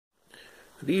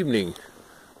Good evening.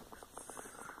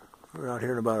 We're out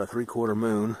here in about a 3/4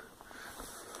 moon,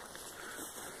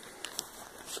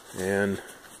 and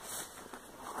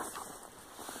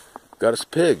got us a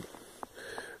pig.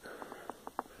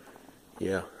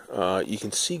 Yeah, you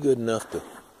can see good enough to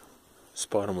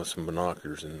spot him with some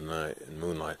binoculars in the night, in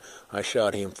moonlight. I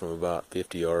shot him from about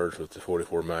 50 yards with the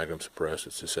 44 Magnum suppressed.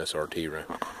 It's this SRT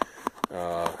round.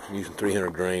 I'm using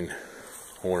 300 grain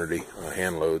Hornady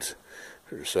hand loads.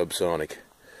 They're subsonic.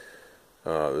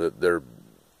 They're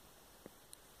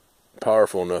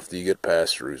powerful enough that you get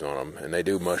pass-throughs on them, and they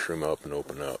do mushroom up and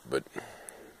open up, but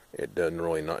it doesn't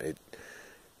really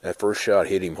that first shot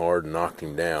hit him hard and knocked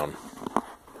him down.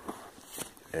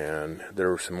 And there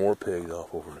were some more pigs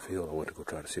off over in the field. I went to go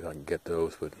try to see if I can get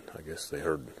those, but I guess they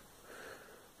heard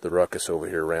the ruckus over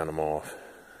here, ran them off,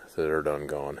 so they're done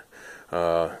gone,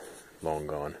 long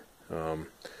gone.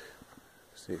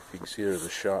 See if you can see, there's a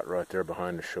shot right there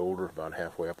behind the shoulder, about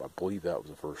halfway up. I believe that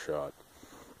was the first shot.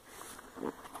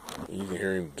 You can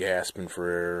hear him gasping for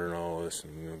air and all this,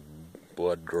 and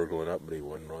blood gurgling up, but he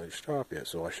wasn't really stopped yet.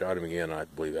 So I shot him again. I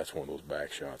believe that's one of those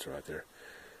back shots right there.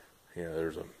 Yeah,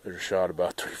 there's a shot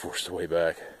about 3/4 the way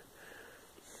back.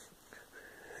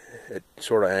 It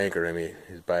sort of anchored him.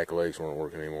 His back legs weren't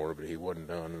working anymore, but he wasn't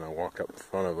done. And I walked up in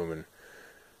front of him, and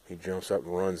he jumps up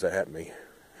and runs at me.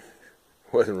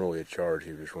 It wasn't really a charge.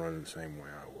 He was just running the same way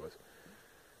I was.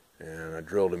 And I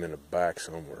drilled him in the back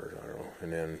somewhere, I don't know.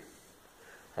 And then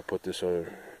I put this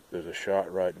other, there's a shot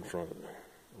right in front,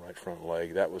 right front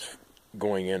leg. That was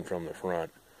going in from the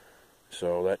front.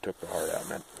 So that took the heart out,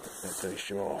 and that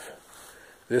finished him off.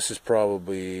 This is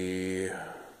probably,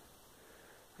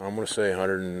 I'm going to say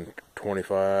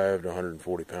 125 to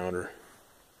 140 pounder.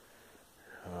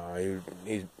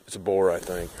 It's a boar, I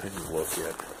think. I didn't look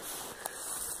yet.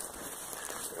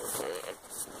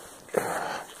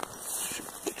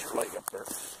 Get your leg up there.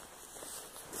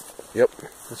 Yep,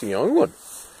 that's a young one.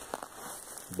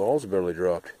 Balls barely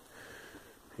dropped.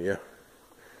 Yeah.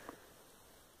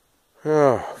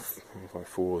 Oh, I don't know if I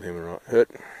fool with him or not.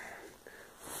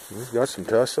 He's got some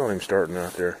tusks on him starting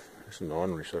out there. There's some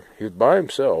ornery stuff. He was by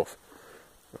himself,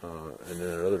 and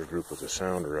then another group was a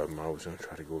sounder of them. I was going to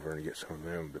try to go over and get some of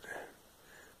them, but it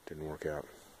didn't work out.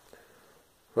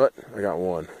 But I got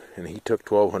one, and he took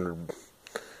 1,200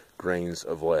 grains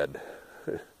of lead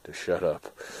to shut up.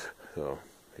 So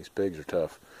these pigs are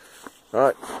tough.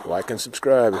 Alright, like and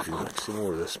subscribe if you'd like to see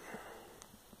more of this.